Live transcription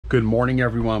Good morning,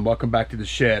 everyone. Welcome back to the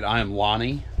shed. I am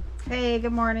Lonnie. Hey,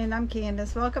 good morning. I'm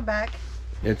Candace. Welcome back.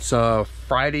 It's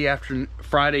Friday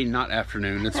not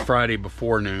afternoon. It's Friday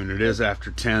before noon. It is after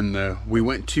 10 though. We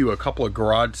went to a couple of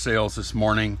garage sales this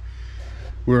morning.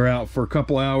 We were out for a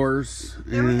couple hours.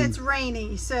 It's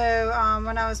rainy, so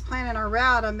when I was planning our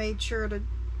route, I made sure to,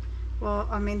 well,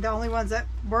 I mean, the only ones that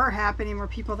were happening were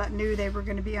people that knew they were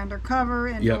going to be undercover,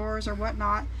 indoors, or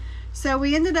whatnot. So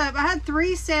we ended up, I had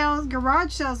 3 sales,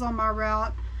 garage sales on my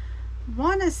route.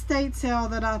 One estate sale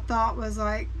that I thought was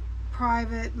like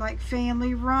private, like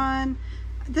family run.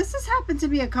 This has happened to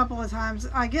me a couple of times.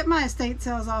 I get my estate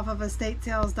sales off of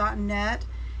estatesales.net,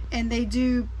 and they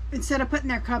do, instead of putting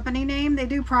their company name, they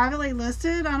do privately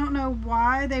listed. I don't know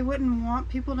why they wouldn't want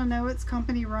people to know it's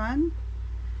company run.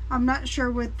 I'm not sure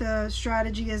what the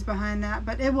strategy is behind that,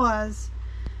 but it was.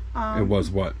 It was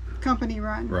what? Company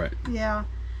run. Right. Yeah.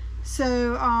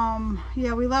 So,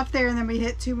 yeah, we left there and then we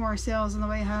hit 2 more sales on the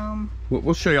way home.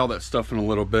 We'll show you all that stuff in a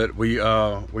little bit. We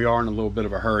are in a little bit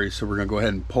of a hurry, so we're going to go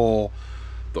ahead and pull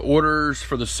the orders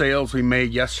for the sales we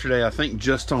made yesterday, I think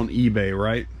just on eBay,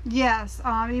 right? Yes,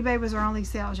 eBay was our only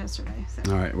sales yesterday.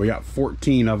 So. All right, we got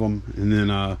 14 of them, and then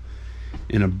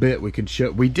in a bit we could show.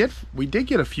 We did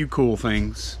get a few cool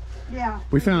things. Yeah.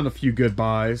 We found a few good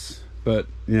buys, but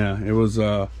yeah, it was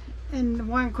and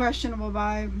one questionable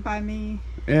buy by me.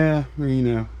 Yeah, you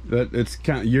know, that it's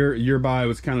kind of, your buy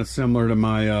was kind of similar to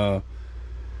my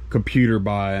computer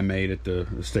buy I made at the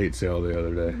estate sale the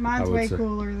other day. Mine's way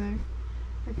cooler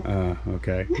though.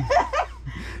 Okay. You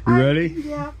ready?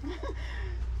 Yeah.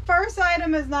 First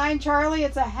item is 9 Charlie.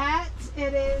 It's a hat.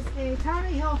 It is a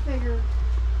Tommy Hilfiger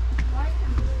white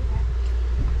and blue hat.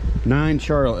 9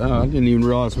 Charlie. Oh, I didn't even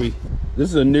realize this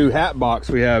is a new hat box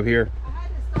we have here. I had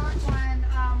to start one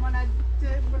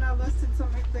when I listed some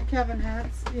of the Kevin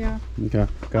hats. Yeah. Okay,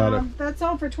 got it. That's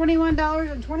all for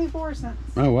 $21.24.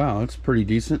 Oh wow, that's pretty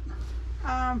decent.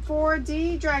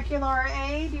 4D Dracula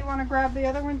A. Do you want to grab the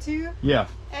other one too? Yeah.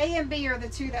 A and B are the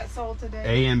 2 that sold today.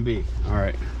 A and B. All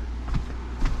right.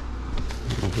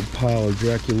 There's a pile of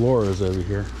Dracularas over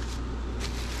here.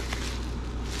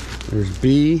 There's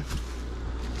B.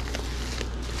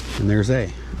 And there's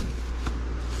A.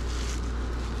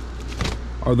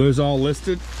 Are those all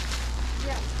listed?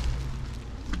 Yes.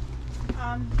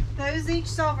 Those each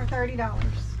sell for $30.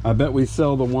 I bet we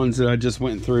sell the ones that I just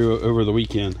went through over the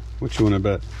weekend. Which one I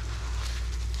bet?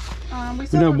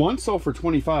 One sold for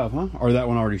 25, huh? Or that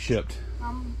one already shipped?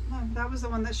 No, that was the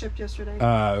one that shipped yesterday.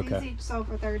 Okay. These each sold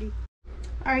for 30.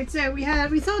 All right, so we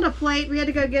sold a plate. We had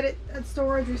to go get it at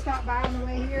storage. We stopped by on the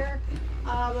way here.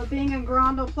 The Bing and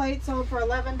Grundle plate sold for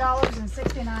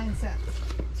 $11.69.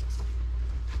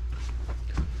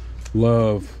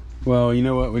 Love. Well, you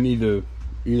know what? We need to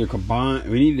either combine.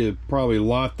 We need to probably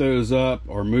lot those up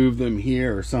or move them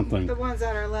here or something. The ones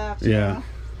that are left. Yeah.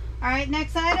 All right,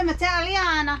 next item,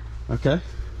 Italiana. Okay.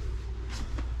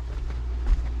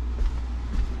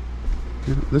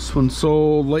 This one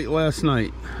sold late last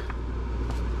night.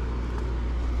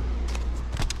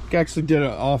 Actually did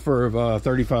an offer of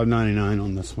 $35.99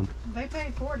 on this one. They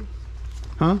paid $40.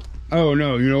 Huh? Oh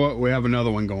no! You know what? We have another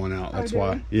one going out. That's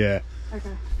why. Yeah.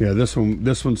 Okay. Yeah. This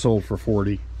one sold for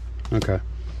 $40. Okay.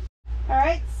 All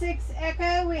right, 6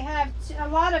 Echo. We have a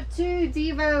lot of 2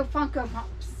 Devo Funko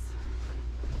Pops.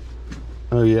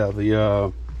 Oh yeah,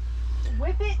 the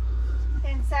Whip It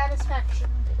and Satisfaction.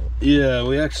 Yeah,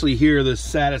 we actually hear this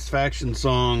Satisfaction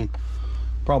song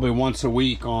probably once a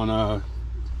week on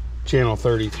channel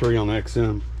 33 on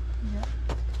XM. Yep.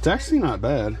 It's actually not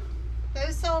bad.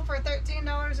 Those sold for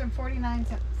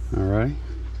 $13.49. All right.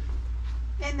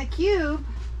 In the Cube,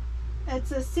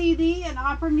 it's a CD, an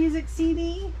opera music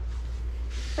CD.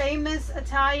 Famous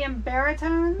Italian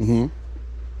baritones. Mm-hmm.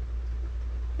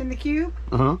 In the Cube.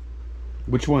 Uh-huh.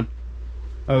 Which one?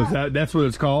 Oh, that's what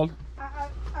it's called?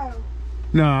 Oh.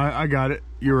 No, I got it.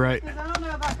 You're right. Because I don't know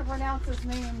if I can pronounce his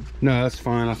name. No, that's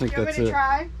fine. I think that's it. You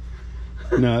want me to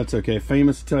try? No, that's okay.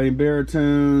 Famous Italian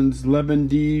baritones,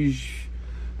 Lebandige.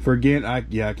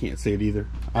 I can't say it either.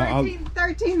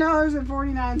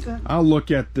 $13.49. I'll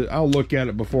look at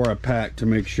it before I pack to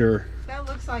make sure. That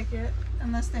looks like it,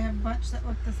 unless they have a bunch that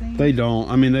look the same. They don't.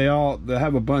 I mean, they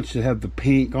have a bunch that have the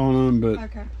pink on them, but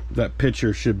that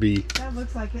picture should be. That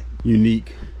looks like it.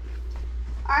 Unique.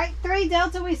 All right, 3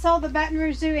 Delta. We sold the Baton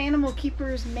Rouge Zoo Animal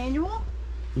Keepers Manual.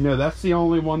 You know, that's the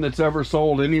only one that's ever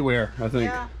sold anywhere, I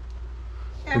think. Yeah.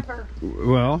 Ever.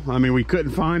 Well, I mean, we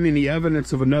couldn't find any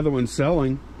evidence of another one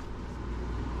selling.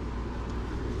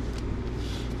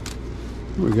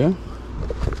 There we go.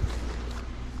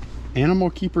 Animal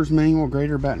Keepers Manual,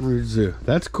 Greater Baton Rouge Zoo.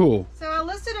 That's cool. So I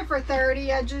listed it for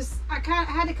 30. I kind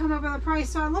of had to come up with a price,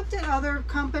 so I looked at other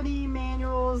company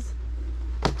manuals,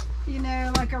 you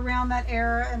know, like around that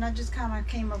era, and I just kind of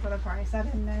came up with a price. I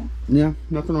didn't know. Yeah,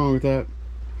 nothing wrong with that.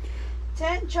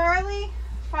 10 Charlie,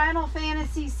 Final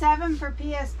Fantasy 7 for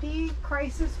PSP,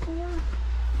 Crisis Core.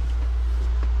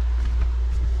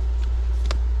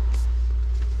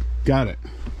 Got it.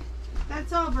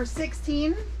 That's over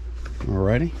 16.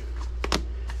 Alrighty.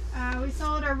 We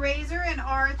sold a razor in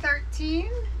R13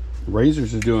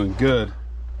 Razors are doing good.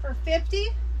 for 50.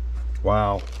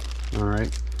 Wow.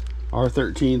 Alright.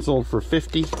 R13 sold for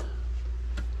 50.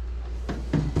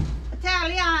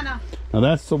 Italiana. Now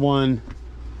that's the one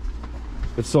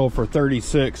that sold for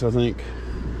 36, I think.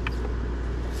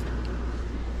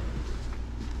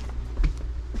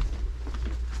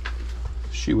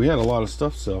 Shoot, we had a lot of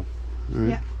stuff sell. All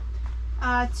right.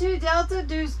 Yeah. 2 Delta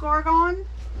Deuce Gorgon.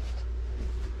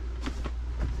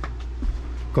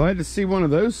 Glad to see one of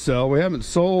those sell. We haven't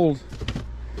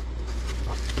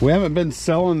been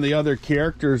selling the other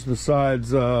characters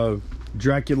besides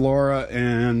Draculaura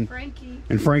and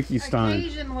Frankenstein.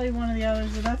 Occasionally one of the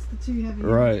others, but that's the 2 heavy.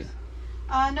 Right.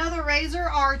 Another razor,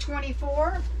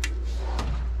 R24.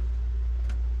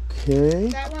 Okay.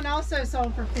 That one also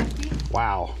sold for 50.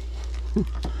 Wow.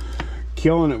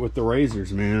 Killing it with the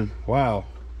razors, man. Wow.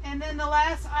 And then the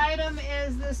last item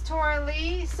is this Tora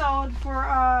Lee, sold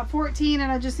for 14,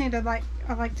 and I just need to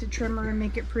I like to trim her and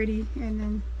make it pretty, and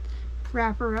then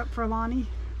wrap her up for Lonnie.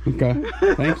 Okay,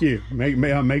 thank you.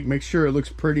 Make sure it looks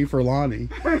pretty for Lonnie.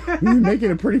 You're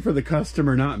making it pretty for the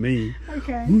customer, not me.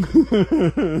 Okay.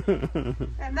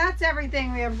 And that's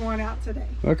everything we have going out today.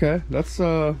 Okay, that's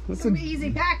some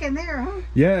easy packing there, huh?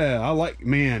 Yeah,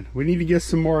 man, we need to get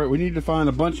some more. We need to find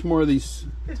a bunch more of these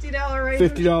 $50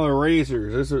 razors. $50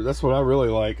 razors. That's what I really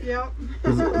like. Yep.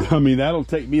 I mean, that'll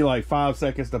take me like 5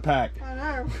 seconds to pack. I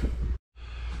know.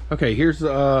 Okay, here's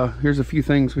a few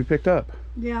things we picked up.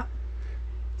 Yeah.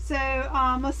 So,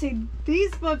 let's see.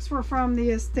 These books were from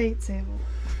the estate sale.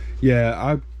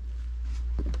 Yeah,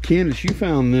 Candace, you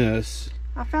found this.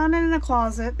 I found it in a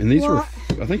closet. And these were,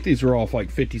 I think these were all like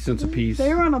 50 cents a piece.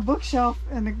 They were on a bookshelf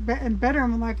in the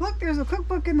bedroom. I'm like, look, there's a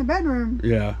cookbook in the bedroom.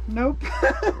 Yeah. Nope.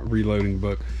 Reloading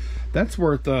book. That's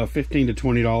worth $15 to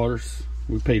 $20.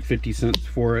 We paid 50 cents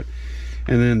for it.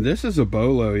 And then this is a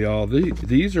bolo, y'all.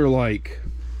 These are like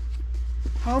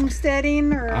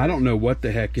homesteading, or I don't know what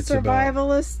the heck it's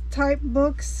survivalist type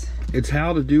books. It's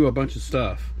how to do a bunch of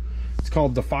stuff. It's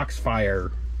called the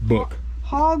Foxfire book.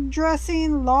 Hog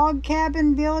dressing, log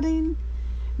cabin building,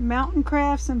 mountain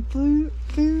crafts and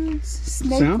foods,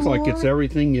 snake Sounds lore, like it's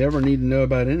everything you ever need to know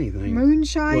about anything.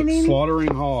 Moonshining. Look,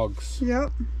 slaughtering hogs.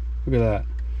 Yep. Look at that.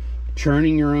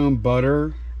 Churning your own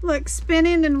butter. Look,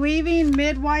 spinning and weaving,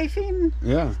 midwifing.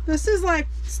 Yeah. This is like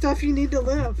stuff you need to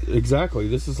live. Exactly.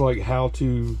 This is like how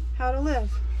to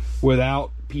live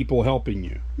without people helping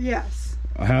you. Yes.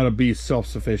 How to be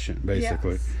self-sufficient,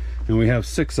 basically. Yes. And we have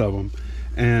 6 of them.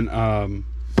 And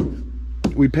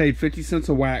we paid 50 cents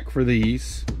a whack for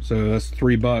these. So that's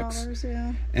 $3.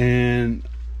 Yeah. And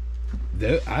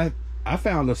I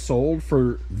found a sold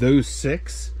for those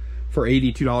 6 for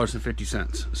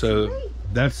 $82.50. So sweet.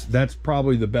 That's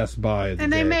probably the best buy of the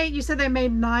day. You said they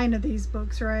made 9 of these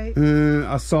books, right?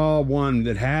 I saw one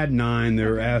that had 9. They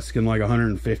were asking like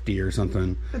 150 or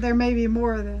something. But there may be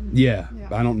more than. Yeah.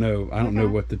 I don't know. I don't know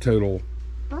what the total.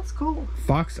 That's cool.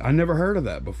 I never heard of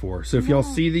that before. So if y'all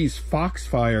see these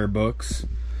Foxfire books,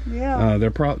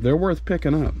 they're worth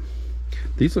picking up.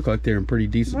 These look like they're in pretty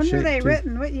decent shape. When were they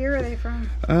written? What year are they from?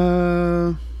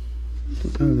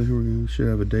 We should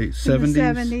have a date. 70s.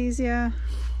 70s, yeah.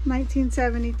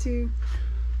 1972.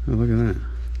 Oh, look at that.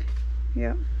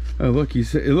 Yep. Oh,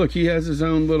 look, he has his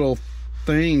own little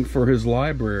thing for his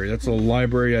library. That's a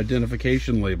library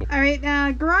identification label. All right,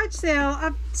 garage sale.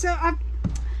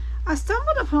 I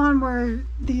stumbled upon where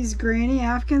these granny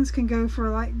Afghans can go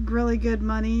for like really good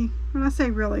money. When I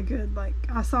say really good, like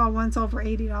I saw one sold for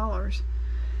 $80.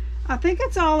 I think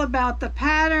it's all about the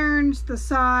patterns, the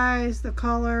size, the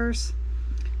colors.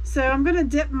 So I'm gonna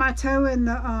dip my toe in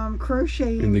the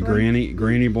crochet in the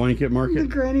granny blanket market. The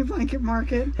granny blanket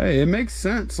market. Hey, it makes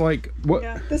sense. Like what?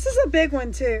 Yeah, this is a big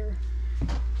one too.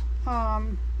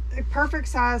 A perfect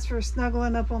size for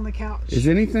snuggling up on the couch. Is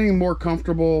anything more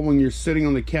comfortable when you're sitting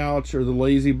on the couch or the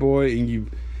lazy boy and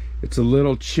it's a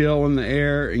little chill in the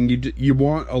air and you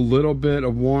want a little bit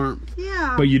of warmth,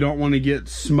 but you don't want to get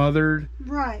smothered,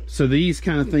 right? So these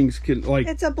kind of things can, like,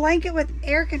 it's a blanket with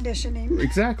air conditioning.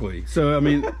 Exactly. So I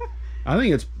mean, I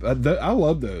think it's I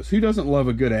love those. Who doesn't love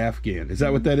a good Afghan? Is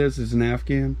that what that is? Is an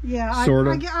Afghan? Yeah, sort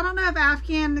of. I don't know if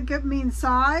Afghan means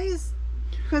size.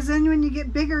 Because then when you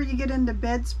get bigger, you get into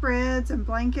bedspreads and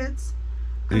blankets.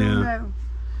 I don't know.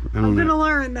 I'm going to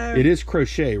learn, though. It is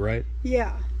crochet, right?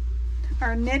 Yeah.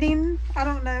 Or knitting. I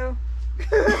don't know.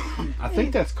 I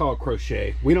think that's called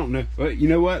crochet. We don't know. But you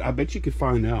know what? I bet you could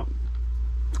find out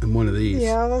in one of these.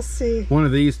 Yeah, let's see. One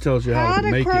of these tells you how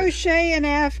to make crochet an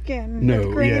Afghan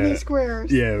with granny squares.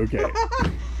 Yeah, okay.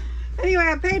 Anyway,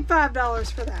 I paid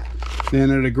 $5 for that. Then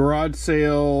at a garage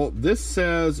sale, this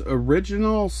says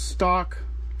original stock.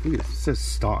 I think it says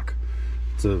stock.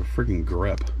 It's a freaking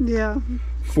grip. Yeah.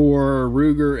 For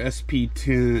Ruger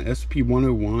SP10,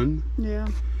 SP101. Yeah.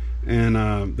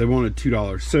 And they wanted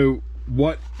 $2. So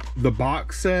what the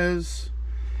box says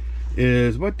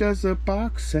is, what does the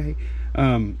box say?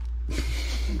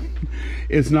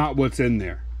 It's not what's in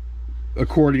there,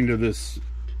 according to this.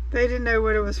 They didn't know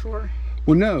what it was for.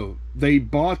 Well, no, they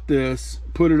bought this,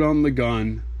 put it on the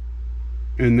gun,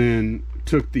 and then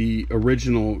took the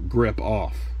original grip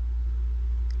off.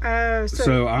 Oh,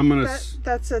 so I'm gonna.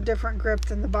 That's a different grip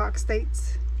than the box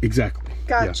states. Exactly.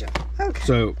 Gotcha. Yeah. Okay.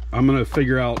 So I'm gonna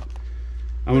figure out.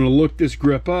 I'm gonna look this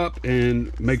grip up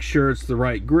and make sure it's the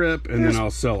right grip, and then I'll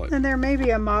sell it. And there may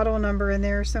be a model number in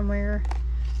there somewhere.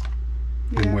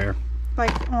 Yeah. And where?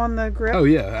 Like on the grip. Oh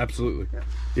yeah, absolutely.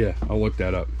 Yeah, I'll look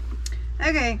that up.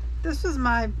 Okay, this was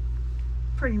my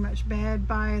pretty much bad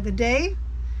buy of the day,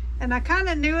 and I kind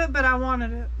of knew it, but I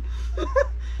wanted it.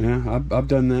 Yeah, I've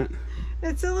done that.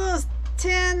 It's a little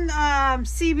tin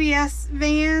CBS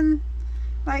van,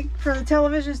 like for the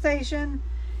television station,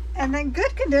 and in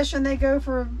good condition they go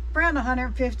for around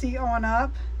 $150 on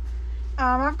up.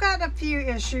 I've got a few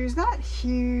issues, not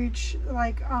huge,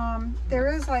 like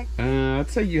there is like I'd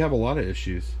say you have a lot of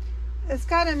issues. It's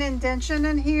got an indentation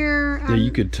in here. Yeah, you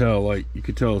could tell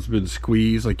it's been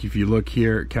squeezed. Like if you look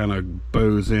here, it kind of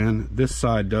bows in. This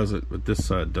side doesn't, but this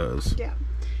side does. Yeah.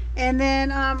 And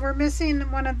then we're missing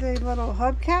one of the little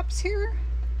hubcaps here.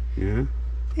 Yeah.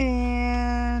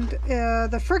 And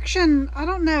the friction, I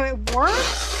don't know, it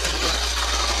works.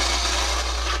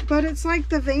 But it's like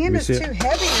the van is too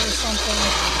heavy or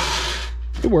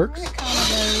something. It works. It kind of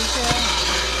goes,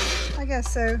 yeah. I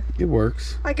guess so. It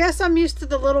works. I guess I'm used to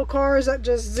the little cars that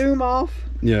just zoom off.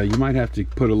 Yeah, you might have to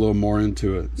put a little more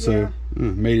into it. So,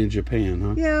 made in Japan,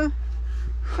 huh? Yeah.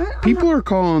 People are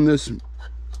calling this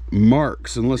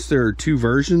Marks, unless there are two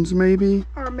versions, maybe.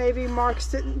 Or maybe Marks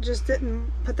didn't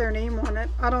put their name on it.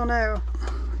 I don't know.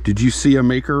 Did you see a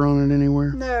maker on it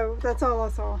anywhere? No, that's all I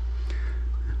saw.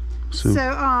 So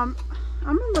I'm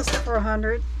gonna list it for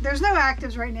 100. There's no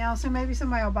actives right now, so maybe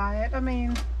somebody will buy it. I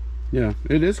mean, yeah,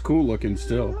 it is cool looking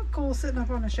still. It look cool sitting up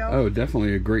on a shelf. Oh,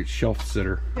 definitely a great shelf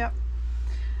sitter. Yep.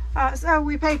 So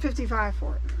we paid $55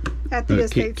 for it at the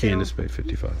estate sale. Candace paid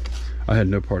 $55. I had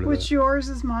no part of that. Which yours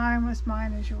is mine, what's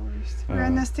mine is yours. We're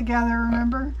in this together,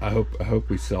 remember? I hope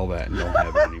we sell that and don't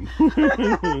have it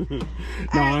anymore.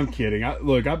 No, I'm kidding.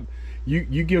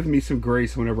 You give me some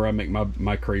grace whenever I make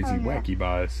my crazy wacky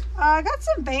buys. I got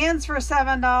some Vans for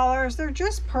 $7. They're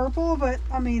just purple, but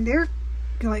I mean they're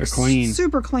clean,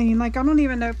 super clean. Like I don't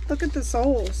even know. Look at the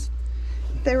soles.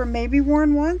 They were maybe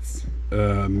worn once.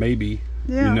 Maybe.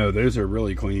 Yeah. You know, those are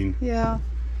really clean. Yeah.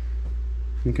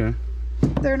 Okay.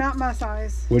 They're not my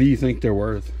size. What do you think they're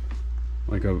worth?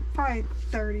 Like probably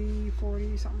 30,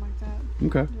 40, something like that.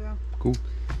 Okay. Yeah. Cool.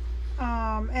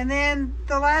 And then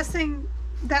the last thing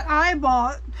that I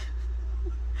bought,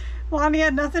 Lonnie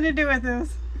had nothing to do with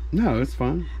this. No, it's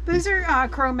fine. These are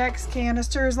Chromex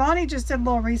canisters. Lonnie just did a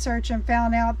little research and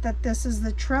found out that this is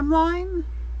the trim line.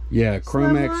 Yeah,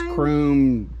 Chromex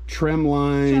Chrome trim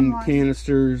line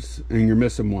canisters, and you're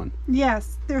missing one.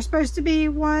 Yes, they're supposed to be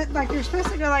one, like they're supposed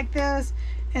to go like this,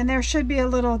 and there should be a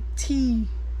little T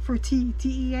for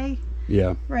T-E-A.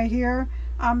 Yeah. Right here,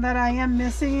 that I am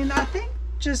missing. I think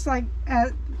just like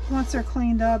once they're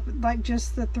cleaned up, like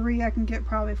just the 3, I can get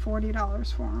probably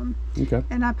 $40 for them. Okay.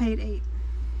 And I paid $8.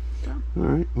 So. All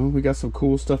right. Well, we got some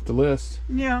cool stuff to list.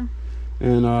 Yeah.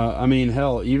 And I mean,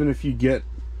 hell, even if you get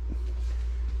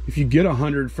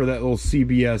 100 for that little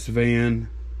CBS van,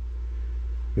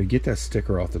 but get that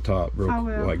sticker off the top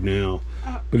like now.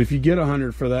 But if you get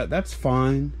 100 for that, that's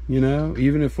fine. You know,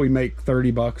 even if we make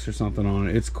 $30 or something on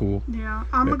it, it's cool. Yeah,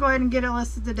 I'm gonna go ahead and get it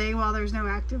listed today while there's no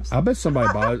actives. I bet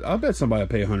somebody buys. I bet somebody will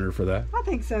pay 100 for that. I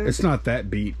think so. It's not that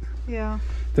beat. Yeah.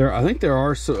 I think there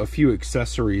are a few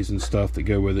accessories and stuff that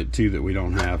go with it too that we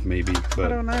don't have, maybe. But I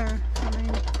don't know. I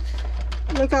mean,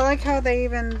 look, I like how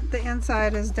the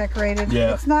inside is decorated.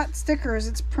 Yeah. It's not stickers,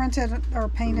 it's printed or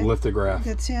painted. Lithograph.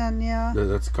 The tin, yeah.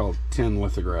 That's called tin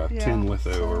lithograph. Yeah, tin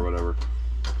litho or whatever.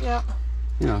 Yeah.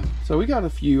 Yeah. So we got a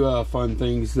few fun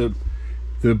things. The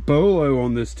bolo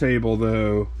on this table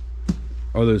though,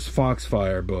 are those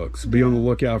Foxfire books. Be on the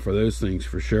lookout for those things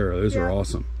for sure. Those are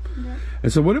awesome. Yeah.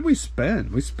 And so what did we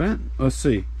spend? We spent, let's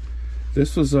see,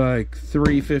 this was like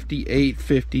 $3.50,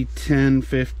 $8.50,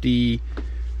 $10.50,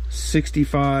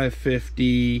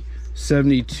 $65.50,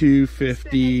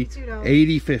 $72.50,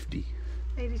 $80.50.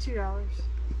 $82.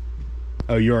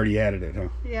 Oh, you already added it, huh?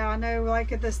 Yeah, I know.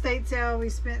 Like at the state sale, we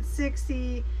spent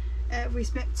 $60. We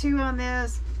spent $2 on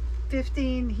this,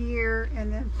 $15 here,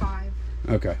 and then $5.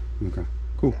 Okay. Okay.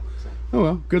 Cool. Yeah, so. Oh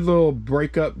well, good little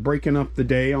breaking up the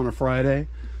day on a Friday.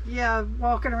 Yeah,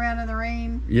 walking around in the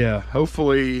rain. Yeah,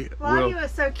 hopefully. Lonnie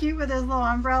was so cute with his little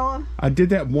umbrella. I did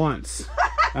that once.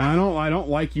 I don't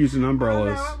like using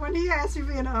umbrellas. When he asked me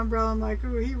for an umbrella, I'm like,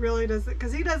 ooh, he really doesn't,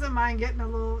 because he doesn't mind getting a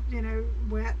little,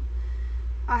 wet.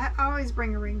 I always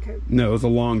bring a raincoat. No, it was a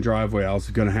long driveway. I was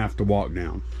gonna have to walk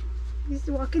down. He's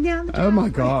walking down the driveway. Oh my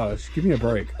gosh, give me a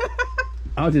break.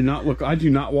 I do not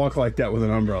walk like that with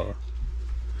an umbrella.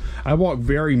 I walk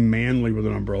very manly with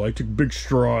an umbrella. I took big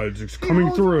strides. It's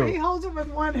coming through. He holds it with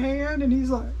one hand and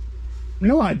he's like,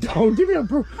 no, I don't. Give me a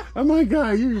break. Oh my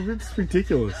God, it's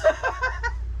ridiculous.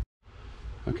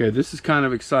 Okay, this is kind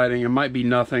of exciting. It might be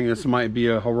nothing. This might be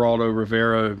a Geraldo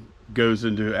Rivera goes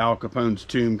into Al Capone's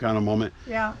tomb kind of moment.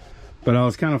 Yeah. But I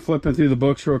was kind of flipping through the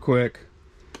books real quick.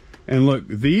 And look,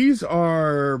 these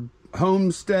are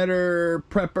homesteader,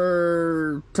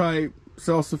 prepper type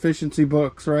self-sufficiency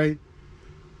books, right?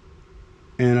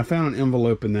 And I found an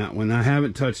envelope in that one. I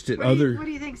haven't touched it. What do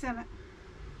you think's in it?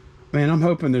 Man, I'm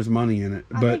hoping there's money in it.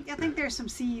 I think there's some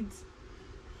seeds.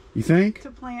 You think? To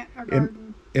plant or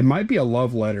garden. It might be a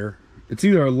love letter. It's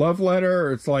either a love letter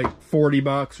or it's like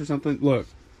 $40 or something. Look,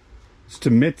 it's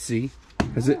to Mitzi.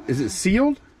 Is it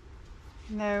sealed?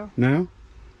 No. No?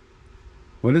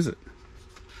 What is it?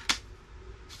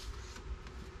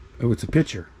 Oh, it's a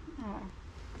picture.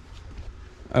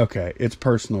 Okay, it's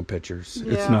personal pictures.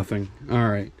 Yeah. It's nothing. All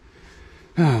right.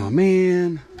 Oh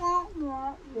man.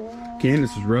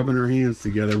 Candace is rubbing her hands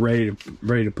together, ready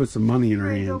to put some money in her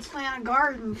hands. Go plant a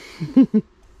garden.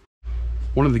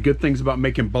 One of the good things about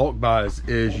making bulk buys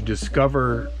is you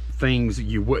discover things that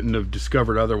you wouldn't have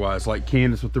discovered otherwise, like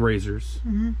Candace with the razors.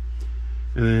 Mm-hmm.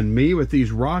 And then me with these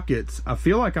rockets. I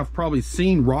feel like I've probably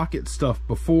seen rocket stuff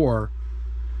before,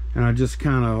 and I just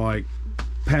kind of like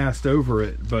passed over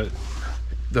it, but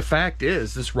the fact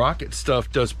is this rocket stuff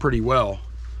does pretty well.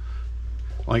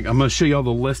 Like, I'm going to show you all the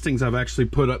listings I've actually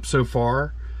put up so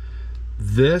far.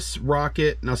 This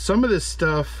rocket, now some of this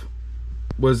stuff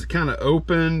was kind of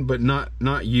open but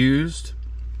not used.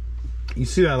 You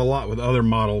see that a lot with other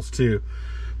models too.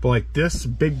 But like this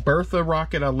Big Bertha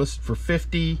rocket I listed for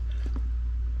 $50.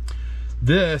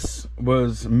 This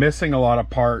was missing a lot of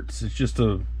parts.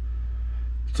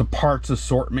 It's a parts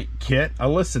assortment kit. I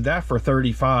listed that for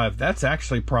 $35. That's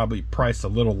actually probably priced a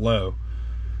little low.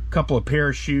 A couple of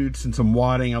parachutes and some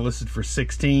wadding I listed for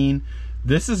 $16.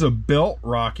 This is a built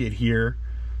rocket here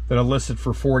that I listed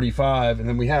for $45. And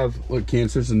then we have, look,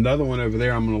 Candace, there's another one over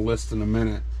there I'm going to list in a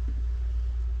minute.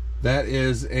 That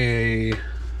is a...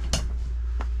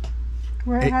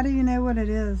 How do you know what it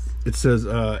is? It says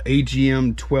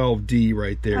AGM 12D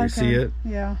right there. Okay. You see it?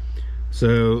 Yeah.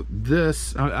 So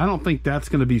this, I don't think that's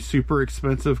going to be super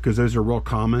expensive because those are real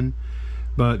common,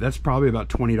 but that's probably about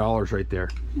 $20 right there.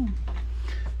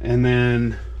 And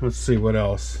then let's see what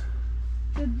else.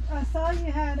 I saw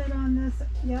you had it on this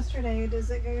yesterday. Does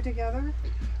it go together?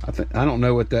 I don't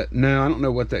know what that. No, I don't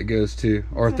know what that goes to,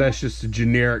 or if that's just a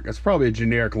generic. That's probably a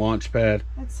generic launch pad.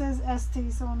 It says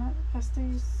Estes on it.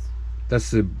 Estes. That's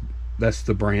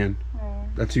the brand. Oh.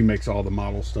 That's who makes all the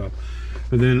model stuff.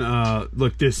 And then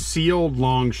look, this sealed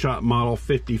long shot model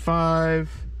 55,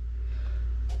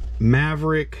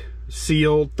 Maverick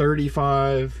sealed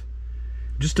 35.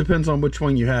 Just depends on which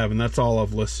one you have, and that's all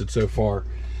I've listed so far.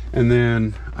 And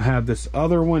then I have this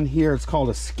other one here. It's called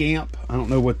a Scamp. I don't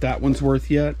know what that one's worth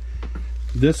yet.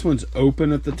 This one's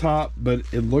open at the top, but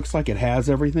it looks like it has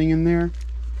everything in there.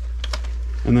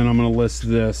 And then I'm going to list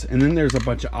this. And then there's a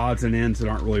bunch of odds and ends that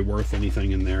aren't really worth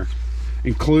anything in there,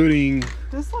 including...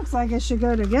 This looks like it should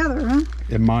go together, huh?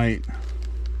 It might.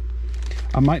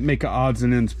 I might make an odds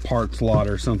and ends parts lot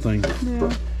or something.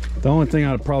 Yeah. The only thing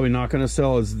I'm probably not going to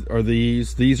sell are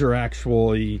these. These are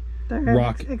actually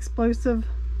explosive.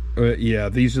 Yeah,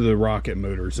 these are the rocket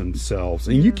motors themselves,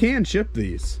 and you can ship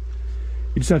these.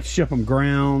 You just have to ship them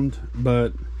ground,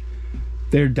 but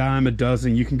they're dime a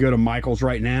dozen. You can go to Michael's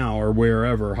right now or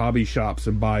wherever, hobby shops,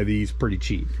 and buy these pretty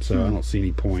cheap. So I don't see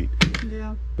any point.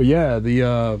 Yeah. But yeah,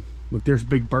 the look, there's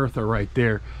Big Bertha right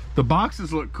there. The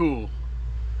boxes look cool,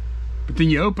 but then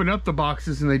you open up the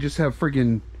boxes and they just have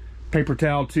friggin' paper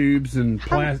towel tubes and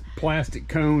plastic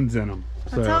cones in them.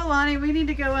 So. I told Lonnie we need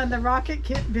to go in the rocket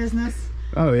kit business.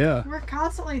 Oh yeah. We're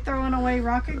constantly throwing away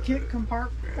rocket kit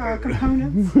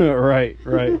components. Right.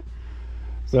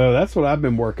 So that's what I've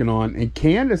been working on. And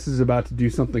Candace is about to do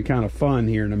something kind of fun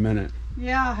here in a minute.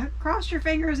 Yeah, cross your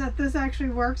fingers that this actually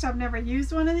works. I've never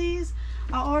used one of these.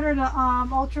 I ordered a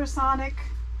ultrasonic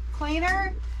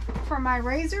cleaner for my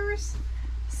razors.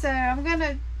 So I'm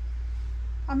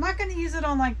not gonna use it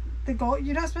on like the gold.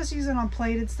 You're not supposed to use it on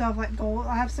plated stuff like gold.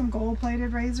 I have some gold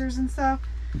plated razors and stuff.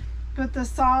 But the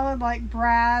solid like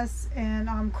brass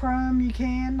and chrome, you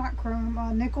can, not chrome,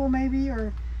 nickel maybe,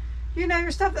 or you know,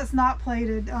 your stuff that's not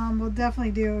plated will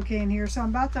definitely do okay in here. So I'm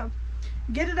about to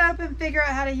get it up and figure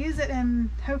out how to use it, and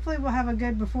hopefully we'll have a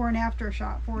good before and after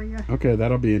shot for you. Okay,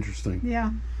 that'll be interesting.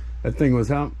 Yeah. That thing was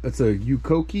how? It's a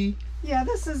Yukoki? Yeah,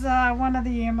 this is one of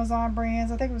the Amazon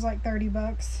brands. I think it was like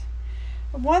 $30.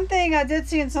 One thing I did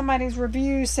see in somebody's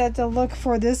review said to look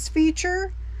for this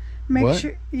feature. Make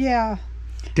sure, yeah.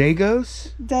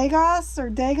 Dagos? Dagos or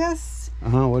Dagus.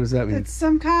 What does that mean? It's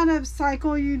some kind of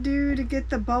cycle you do to get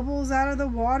the bubbles out of the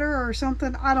water or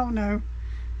something. I don't know.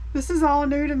 This is all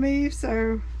new to me,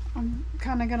 so I'm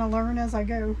kind of going to learn as I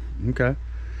go. Okay.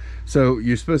 So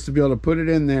you're supposed to be able to put it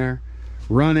in there,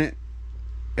 run it,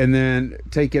 and then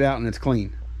take it out and it's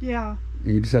clean. Yeah.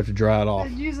 And you just have to dry it off.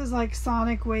 It uses like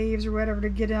sonic waves or whatever to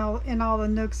get in all the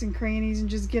nooks and crannies and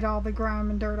just get all the grime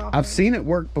and dirt off. I've seen it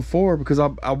work before because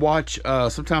I watch,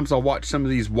 sometimes I'll watch some of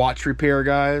these watch repair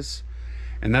guys,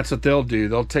 and that's what they'll do.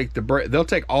 They'll take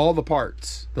all the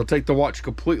parts. They'll take the watch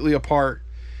completely apart,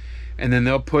 and then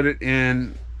they'll put it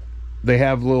in. They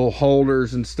have little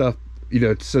holders and stuff, you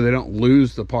know, so they don't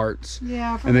lose the parts.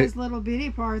 Yeah, for those little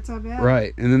bitty parts, I bet.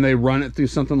 Right, and then they run it through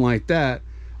something like that.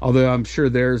 Although I'm sure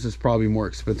theirs is probably more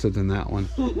expensive than that one.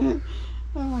 Oh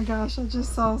my gosh, I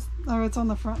just saw. Oh, it's on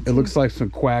the front. It looks like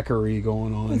some quackery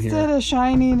going on here. Instead of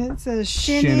shining, it says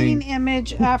shinning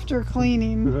image after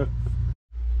cleaning. All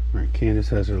right, Candace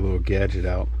has her little gadget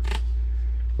out.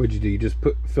 What'd you do? You just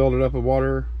filled it up with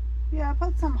water? Yeah, I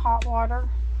put some hot water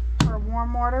or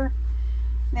warm water.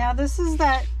 Now this is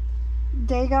that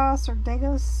Dagos or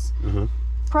Dagos.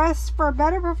 Press for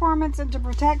better performance and to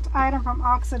protect item from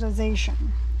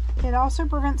oxidization. It also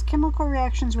prevents chemical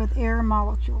reactions with air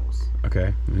molecules.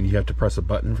 Okay, and you have to press a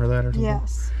button for that or something?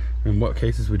 Yes. In what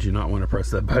cases would you not want to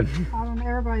press that button? I don't know,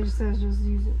 everybody says just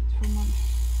use it for money.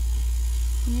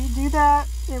 You do that,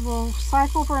 it will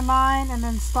cycle for 9 and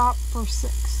then stop for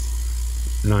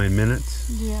 6. 9 minutes?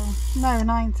 Yeah, no,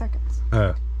 9 seconds.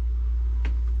 Oh.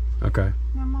 Okay.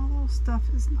 Now my little stuff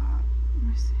is not, let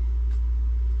me see.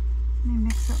 Let me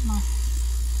mix up my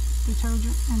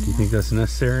detergent. Do you think that's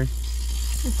necessary?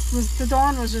 The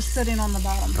Dawn was just sitting on the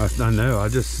bottom. I know. I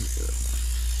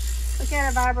just look at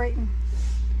it vibrating.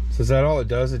 So is that all it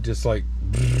does? It just like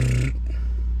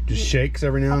just shakes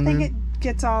every now and then? I think it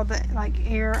gets all the like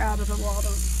air out of the water.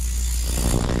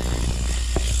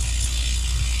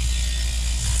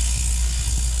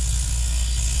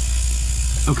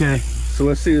 Okay, so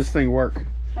let's see this thing work.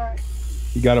 All right.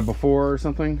 You got it before or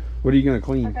something? What are you going to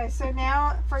clean? Okay, so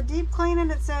now for deep cleaning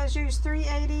it says use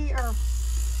 380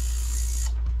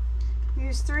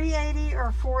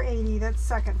 or 480. That's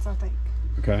seconds, I think.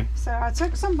 Okay. So I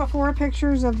took some before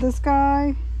pictures of this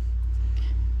guy.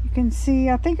 You can see,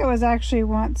 I think it was actually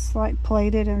once like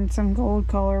plated in some gold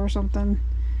color or something.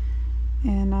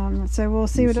 And so we'll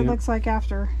see what it looks like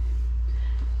after.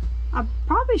 I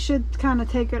probably should kind of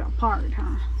take it apart,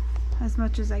 huh? As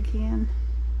much as I can.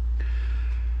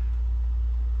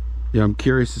 Yeah, I'm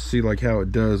curious to see like how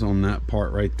it does on that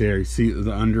part right there. You see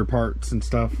the under parts and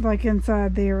stuff? Like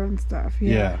inside there and stuff,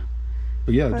 yeah.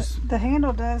 But yeah, but the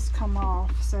handle does come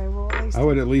off, so we'll at least... I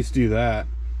would at least do that.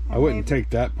 I wouldn't take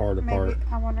that part apart.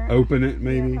 I wonder... Open it,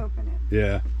 maybe? Yeah, open it.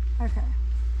 Yeah. Okay.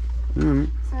 Alright.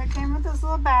 So it came with this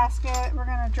little basket. We're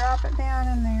going to drop it down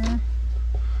in there.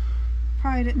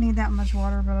 Probably didn't need that much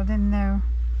water, but I didn't know.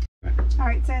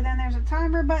 Alright, so then there's a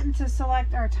timer button to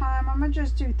select our time. I'm going to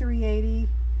just do 380.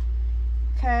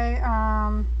 Okay,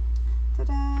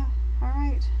 ta-da.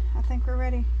 Alright, I think we're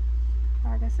ready. Oh,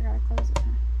 I guess I gotta close it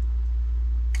now.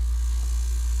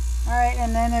 Alright,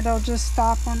 and then it'll just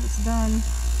stop when it's done.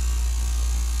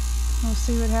 We'll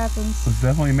see what happens. It's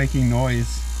definitely making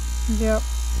noise. Yep.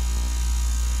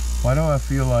 Why do I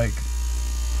feel like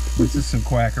this is some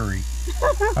quackery?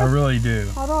 I really do.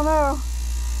 I don't know.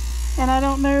 And I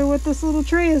don't know what this little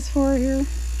tray is for here.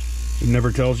 It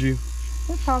never tells you?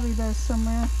 It probably does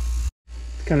somewhere.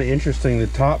 It's kind of interesting. The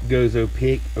top goes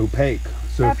opaque.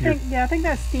 So I think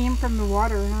that's steam from the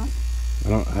water, huh?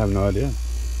 I have no idea.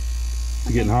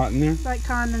 It's getting hot in there? Like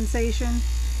condensation.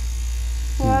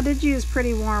 Well, I did use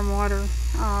pretty warm water,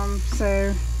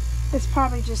 so it's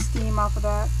probably just steam off of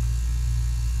that.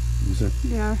 Is it?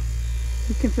 Yeah,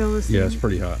 you can feel the steam. Yeah, it's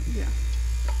pretty hot. Yeah.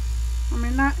 I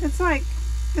mean, it's like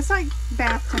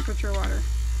bath temperature water.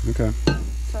 Okay.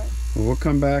 So. Well, we'll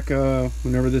come back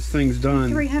whenever this thing's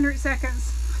done. 300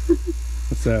 seconds.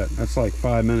 What's that? That's like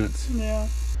 5 minutes. Yeah.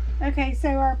 Okay, so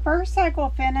our first cycle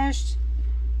finished.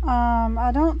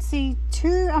 I don't see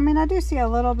I mean, I do see a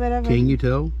little bit of it. Can you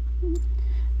tell?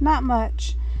 Not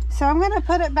much. So I'm going to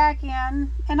put it back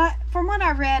in. And from what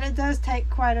I read, it does take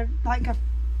probably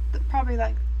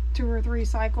like 2 or 3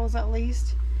 cycles at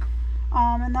least.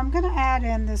 And I'm going to add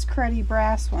in this cruddy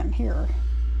brass one here.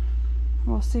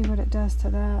 We'll see what it does to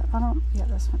that. Yeah,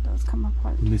 this one does come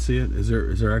apart. Let me see it. Is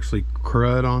there actually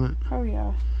crud on it? Oh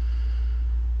yeah.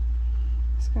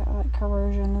 It's got like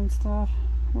corrosion and stuff.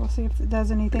 We'll see if it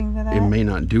does anything to that. It may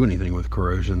not do anything with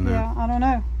corrosion though. Yeah, I don't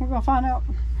know. We're gonna find out.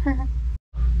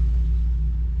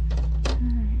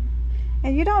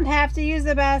 And you don't have to use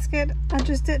the basket. I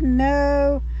just didn't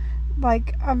know.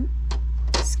 Like, I'm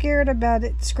scared about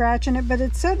it scratching it, but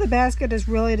it said the basket is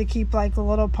really to keep like the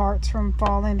little parts from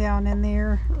falling down in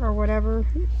there or whatever.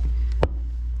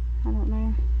 I don't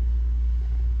know.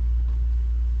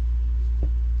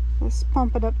 Let's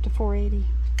pump it up to 480.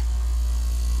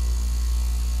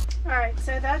 Alright,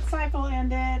 so that cycle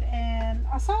ended and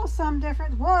I saw some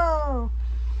difference. Whoa!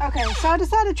 Okay, so I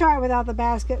decided to try it without the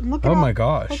basket. And look at my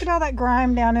gosh. Look at all that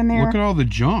grime down in there. Look at all the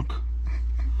junk.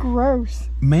 Gross.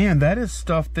 Man, that is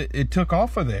stuff that it took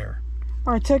off of there.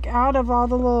 Or took out of all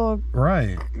the little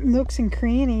nooks and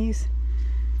crannies.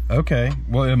 Okay,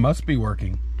 well it must be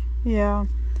working. Yeah.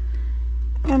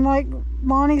 And like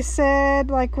Lonnie said,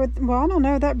 like I don't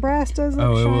know, that brass does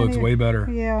look shiny. Oh, it looks way better.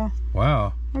 Yeah.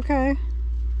 Wow. Okay.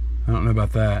 I don't know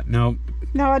about that. No,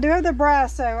 I do have the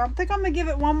brasso. I think I'm going to give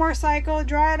it one more cycle,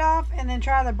 dry it off, and then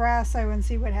try the brasso and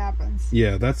see what happens.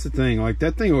 Yeah, that's the thing. Like,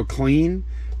 that thing will clean,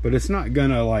 but it's not going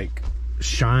to, like,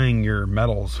 shine your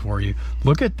metals for you.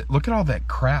 Look at all that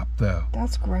crap, though.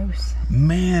 That's gross.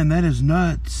 Man, that is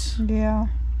nuts. Yeah.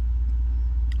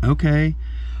 Okay.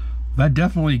 That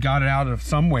definitely got it out of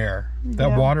somewhere.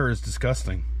 That water is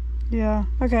disgusting. Yeah.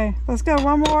 Okay, let's go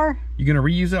one more. You going to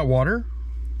reuse that water?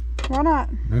 Why not?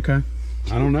 Okay.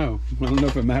 I don't know. I don't know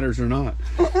if it matters or not.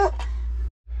 All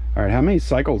right, how many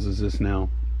cycles is this now?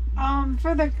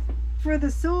 For the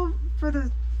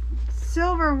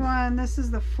silver one, this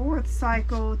is the 4th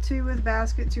cycle, 2 with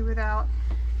basket, 2 without.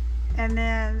 And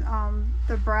then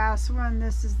the brass one,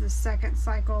 this is the 2nd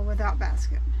cycle without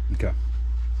basket. Okay.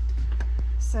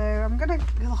 So I'm gonna.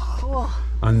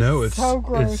 I know it's so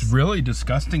gross. It's really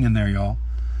disgusting in there, y'all.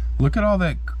 Look at all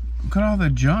that. Look at all the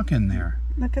junk in there.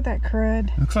 Look at that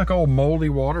crud. Looks like old moldy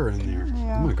water in there.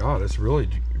 Yeah. Oh my God, it's really,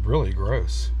 really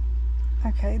gross.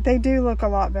 Okay, they do look a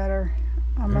lot better.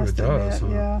 I must admit. Huh?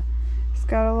 Yeah, it's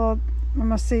got a little. I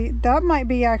must see. That might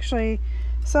be actually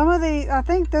some of the. I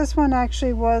think this one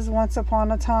actually was once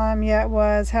upon a time. Yeah, it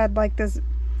was had like this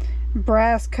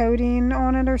brass coating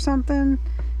on it or something.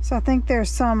 So I think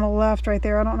there's some left right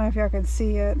there. I don't know if y'all can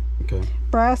see it. Okay.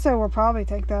 Brasso will probably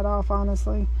take that off,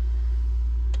 honestly.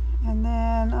 And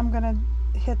then I'm gonna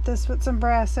hit this with some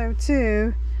brasso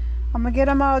too. I'm gonna get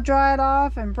them all dried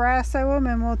off and brasso them,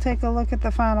 and we'll take a look at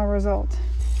the final result.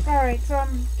 All right, so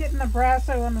I'm getting the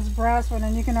brasso on this brass one,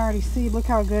 and you can already see, look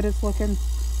how good it's looking.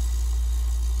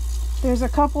 There's a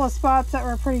couple of spots that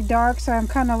were pretty dark, so I'm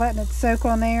kind of letting it soak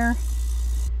on there.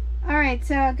 All right,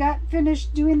 so I got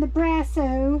finished doing the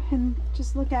brasso, and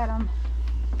just look at them.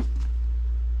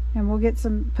 And we'll get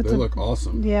some. They look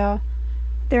awesome. Yeah.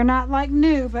 They're not like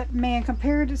new, but man,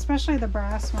 compared, especially the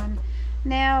brass one.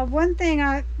 Now, one thing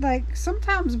I like,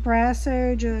 sometimes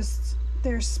brasso just,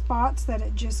 there's spots that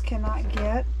it just cannot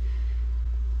get.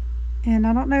 And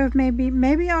I don't know if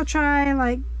maybe I'll try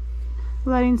like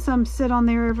letting some sit on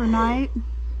there overnight.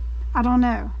 I don't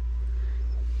know.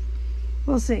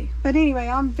 We'll see. But anyway,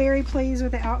 I'm very pleased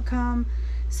with the outcome.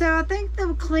 So I think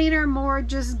the cleaner more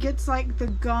just gets like the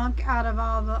gunk out of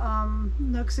all the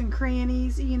nooks and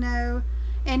crannies, you know.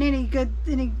 And any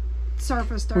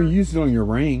surface dirt. Well, you used it on your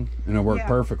ring, and it worked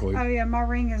perfectly. Oh yeah, my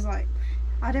ring is like,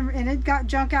 and it got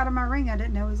junk out of my ring. I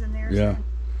didn't know it was in there. Yeah. So,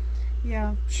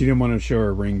 yeah. She didn't want to show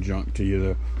her ring junk to you,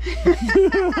 though.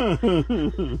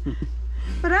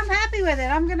 But I'm happy with it.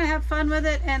 I'm gonna have fun with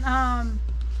it, and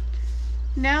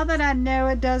now that I know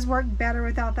it does work better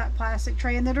without that plastic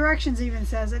tray, and the directions even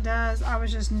says it does. I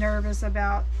was just nervous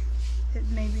about it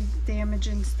maybe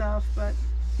damaging stuff, but.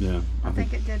 Yeah, I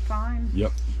think it did fine.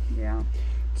 Yep. Yeah.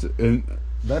 And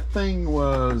that thing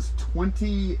was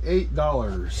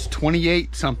 $28,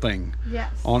 28 something.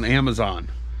 Yes. On Amazon.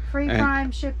 free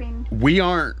prime shipping. We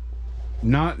aren't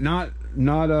not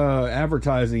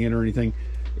advertising it or anything.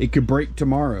 It could break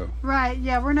tomorrow. Right,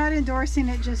 yeah, we're not endorsing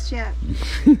it just yet.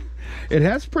 It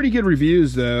has pretty good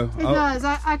reviews though. It does.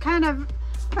 I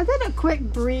did a quick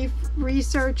brief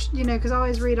research, you know, because I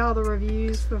always read all the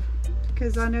reviews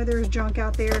because I know there's junk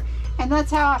out there. And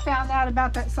that's how I found out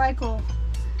about that cycle.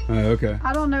 Oh, okay.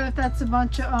 I don't know if that's a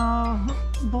bunch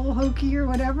of bull hokey or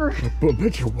whatever. A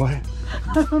bunch of what?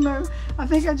 I don't know. I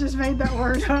think I just made that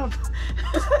word up.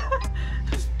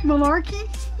 Malarkey?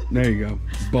 There you go.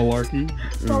 Balarkey.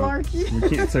 Balarkey. We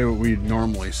can't say what we'd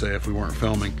normally say if we weren't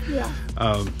filming. Yeah.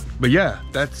 But yeah,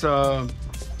 that's gonna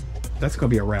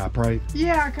be a wrap, right?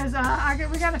 Yeah, because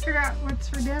we got to figure out what's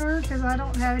for dinner because I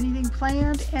don't have anything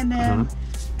planned, and then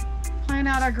plan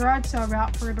out our garage sale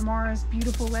route for tomorrow's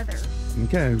beautiful weather.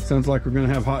 Okay, sounds like we're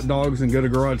gonna have hot dogs and go to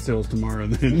garage sales tomorrow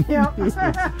then. Yep.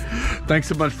 Thanks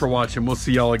so much for watching. We'll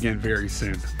see y'all again very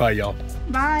soon. Bye, y'all.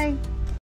 Bye.